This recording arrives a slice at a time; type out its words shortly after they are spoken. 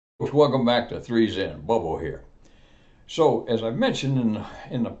Welcome back to Three's In. Bubbo here. So, as I've mentioned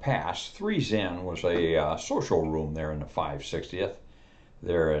in the past, Three's In was a social room there in the 560th,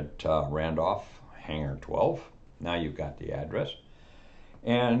 there at Randolph, Hangar 12. Now you've got the address.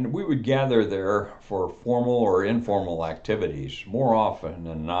 And we would gather there for formal or informal activities, more often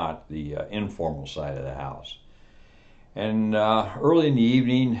than not the informal side of the house. And early in the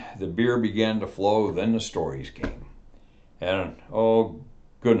evening, the beer began to flow, then the stories came. And oh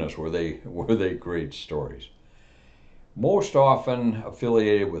goodness, were they great stories. Most often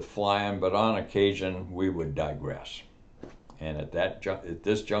affiliated with flying, but on occasion we would digress. And at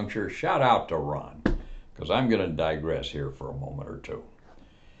this juncture, shout out to Ron, because I'm going to digress here for a moment or two.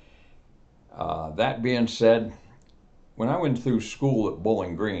 That being said, when I went through school at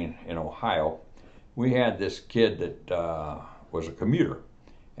Bowling Green in Ohio, we had this kid that was a commuter,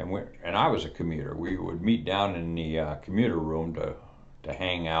 and I was a commuter. We would meet down in the commuter room to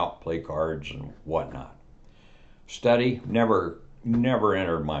hang out, play cards, and whatnot. Study never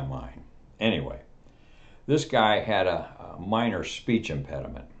entered my mind. Anyway, this guy had a minor speech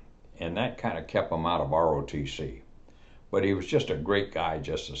impediment, and that kind of kept him out of ROTC. But he was just a great guy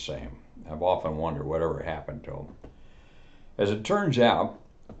just the same. I've often wondered whatever happened to him. As it turns out,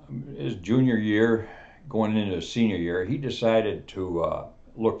 his junior year, going into his senior year, he decided to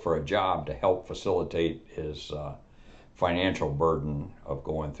look for a job to help facilitate his financial burden of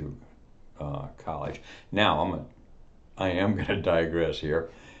going through college. Now, I am going to digress here.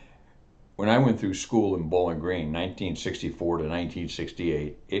 When I went through school in Bowling Green, 1964 to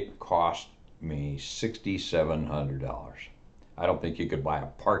 1968, it cost me $6,700. I don't think you could buy a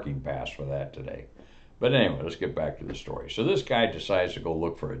parking pass for that today. But anyway, let's get back to the story. So this guy decides to go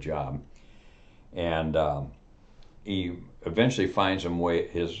look for a job, and he eventually finds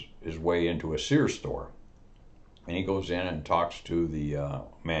his way into a Sears store. And he goes in and talks to the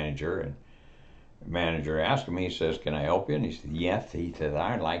manager, and the manager asks him, he says, "Can I help you?" And he says, "Yes." He says,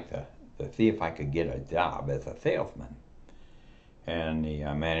 "I'd like to see if I could get a job as a salesman." And the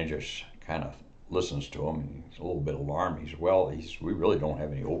manager kind of listens to him. He's a little bit alarmed. He says, "We really don't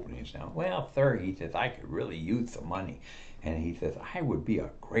have any openings now." "Well, sir," he says, "I could really use some money." And he says, "I would be a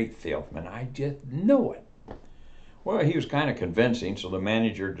great salesman. I just know it." Well, he was kind of convincing, so the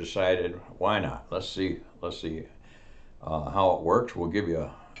manager decided, why not? Let's see how it works. We'll give you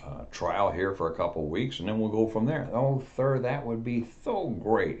a trial here for a couple of weeks, and then we'll go from there. "Oh, sir, that would be so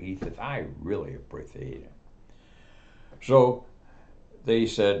great." He says, "I really appreciate it." So they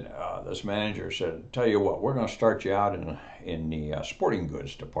said, this manager said, "Tell you what, we're going to start you out in the sporting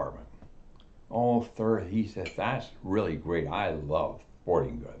goods department." "Oh, sir," he says, "that's really great. I love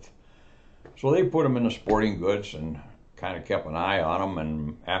sporting goods." So they put him in the sporting goods and kind of kept an eye on him.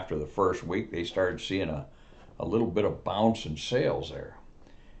 And after the first week, they started seeing a little bit of bounce in sales there.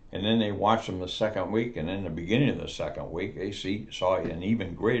 And then they watched him the second week, and in the beginning of the second week, they saw an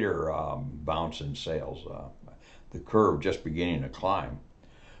even greater bounce in sales, the curve just beginning to climb.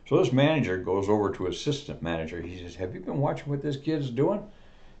 So this manager goes over to assistant manager. He says, "Have you been watching what this kid's doing?"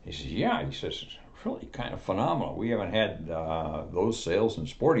 He says, "Yeah." He says, "It's really kind of phenomenal. We haven't had those sales in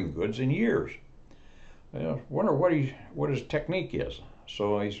sporting goods in years. I wonder what his technique is."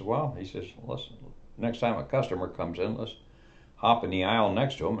 So he said, "Well," he says, next time a customer comes in, let's hop in the aisle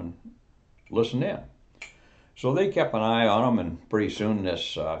next to him and listen in." So they kept an eye on him, and pretty soon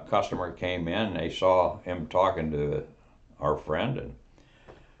this customer came in, and they saw him talking to our friend. And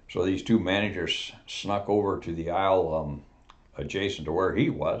so these two managers snuck over to the aisle adjacent to where he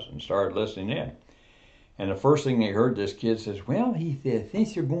was and started listening in. And the first thing they heard, this kid says, "Well," he says,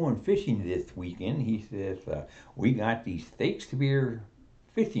 "since you're going fishing this weekend," he says, "we got these Shakespeare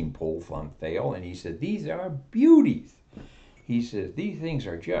fishing poles on sale." And he said, "These are beauties." He says, "These things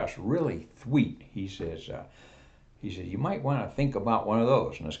are just really sweet." He says, "You might want to think about one of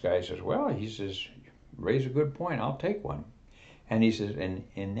those." And this guy says, "Well," he says, "raise a good point. I'll take one." And he says,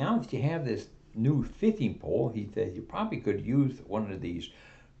 and now that you have this new fishing pole," he says, "you probably could use one of these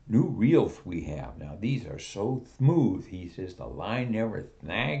new reels we have. Now, these are so smooth." He says, "the line never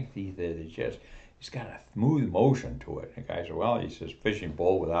snags." He says, it's got a smooth motion to it." And the guy said, "Well," he says, "fishing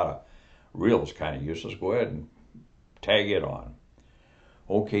pole without a reel is kind of useless. Go ahead and tag it on."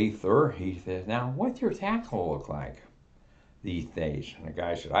 "Okay, sir," he says, "now what's your tackle look like these days?" And the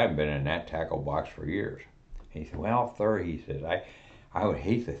guy said, "I haven't been in that tackle box for years." He said, "Well, sir," he says, I would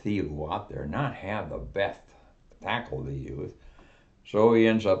hate to see you go out there and not have the best tackle to use." So he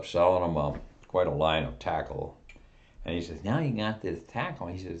ends up selling them quite a line of tackle. And he says, "Now you got this tackle."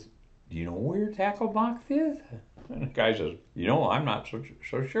 He says, "Do you know where your tackle box is?" And the guy says, "I'm not so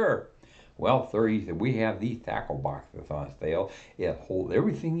sure." Well, sir, he said, we have these tackle boxes on sale. It holds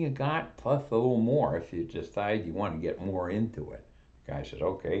everything you got plus a little more if you decide you want to get more into it. The guy says,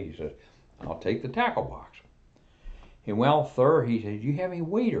 okay. He says, I'll take the tackle box. And well, sir, he said, do you have any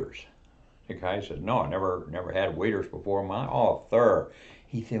waiters? The guy said, no, I never had waiters before in my life. Oh, sir.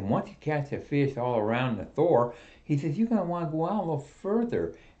 He said, once you catch a fish all around the Thor, he says, you're going to want to go out a little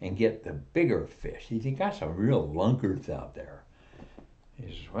further and get the bigger fish. He said, you got some real lunkers out there. He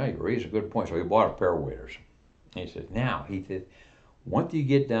says, well, you raise a good point. So he bought a pair of waders. He says, now, he says, once you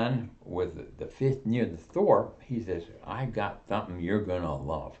get done with the fish near the Thor, he says, I got something you're going to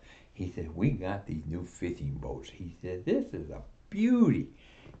love. He said, we got these new fishing boats. He said, this is a beauty.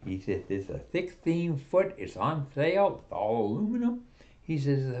 He says, it's a 16-foot. It's on sale. It's all aluminum. He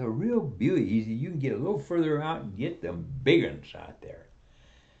says, it's a real beauty. He said, you can get a little further out and get them big ones out there.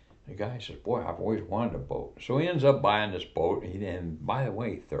 The guy says, boy, I've always wanted a boat. So he ends up buying this boat. And by the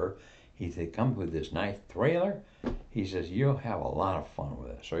way, sir, he said, comes with this nice trailer. He says, you'll have a lot of fun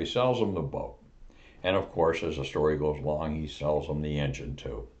with it. So he sells them the boat. And of course, as the story goes along, he sells them the engine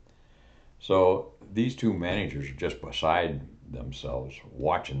too. So these two managers are just beside themselves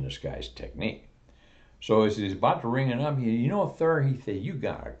watching this guy's technique. So as he's about to ring it up, you know, sir, he said, you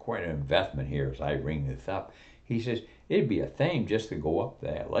got quite an investment here as I ring this up. He says, it'd be a thing just to go up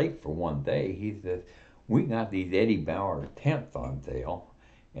that lake for one day. He says, we got these Eddie Bauer tents on sale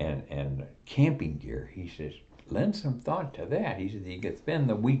and camping gear. He says, lend some thought to that. He says, you could spend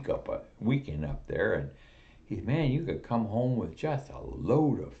the weekend up there. And he said, man, you could come home with just a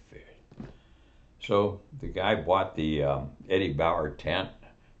load of fish. So the guy bought the Eddie Bauer tent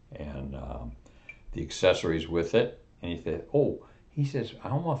and the accessories with it. And he said, oh, he says, I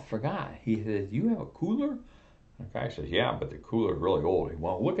almost forgot. He says, you have a cooler? The guy says, yeah, but the cooler's really old.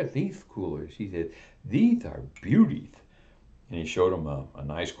 Well, look at these coolers. He said, these are beauties. And he showed him a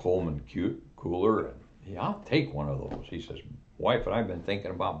nice Coleman cooler. And yeah, I'll take one of those. He says, wife and I've been thinking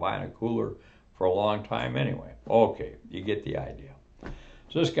about buying a cooler for a long time anyway. Okay, you get the idea.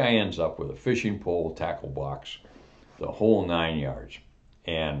 So this guy ends up with a fishing pole, tackle box, the whole 9 yards.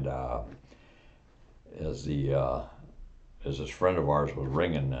 And as this friend of ours was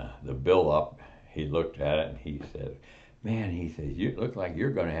ringing the bill up, he looked at it and he said, man, he said, you look like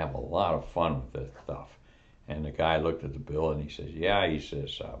you're going to have a lot of fun with this stuff. And the guy looked at the bill and he says, yeah, he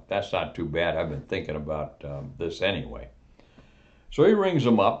says, that's not too bad. I've been thinking about this anyway. So he rings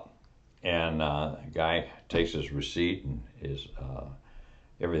him up and the guy takes his receipt and his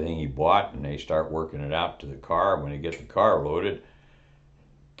everything he bought, and they start working it out to the car. When they get the car loaded,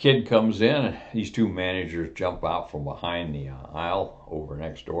 kid comes in. These two managers jump out from behind the aisle over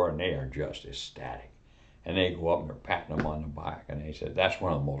next door, and they are just ecstatic. And they go up and they're patting him on the back, and they said, that's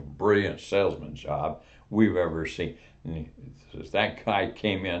one of the most brilliant salesman jobs we've ever seen. And he says, that guy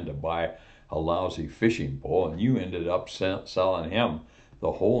came in to buy a lousy fishing pole, and you ended up selling him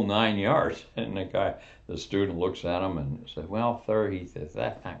the whole 9 yards. And the student looks at him and says, well, sir, he says,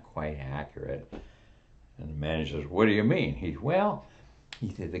 that's not quite accurate. And the manager says, what do you mean? He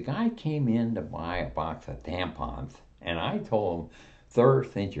said, the guy came in to buy a box of tampons, and I told him, sir,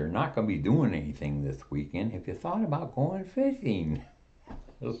 since you're not going to be doing anything this weekend, have you thought about going fishing?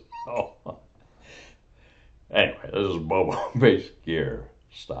 So, anyway, this is Bobo Basic Gear.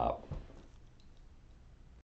 Stop.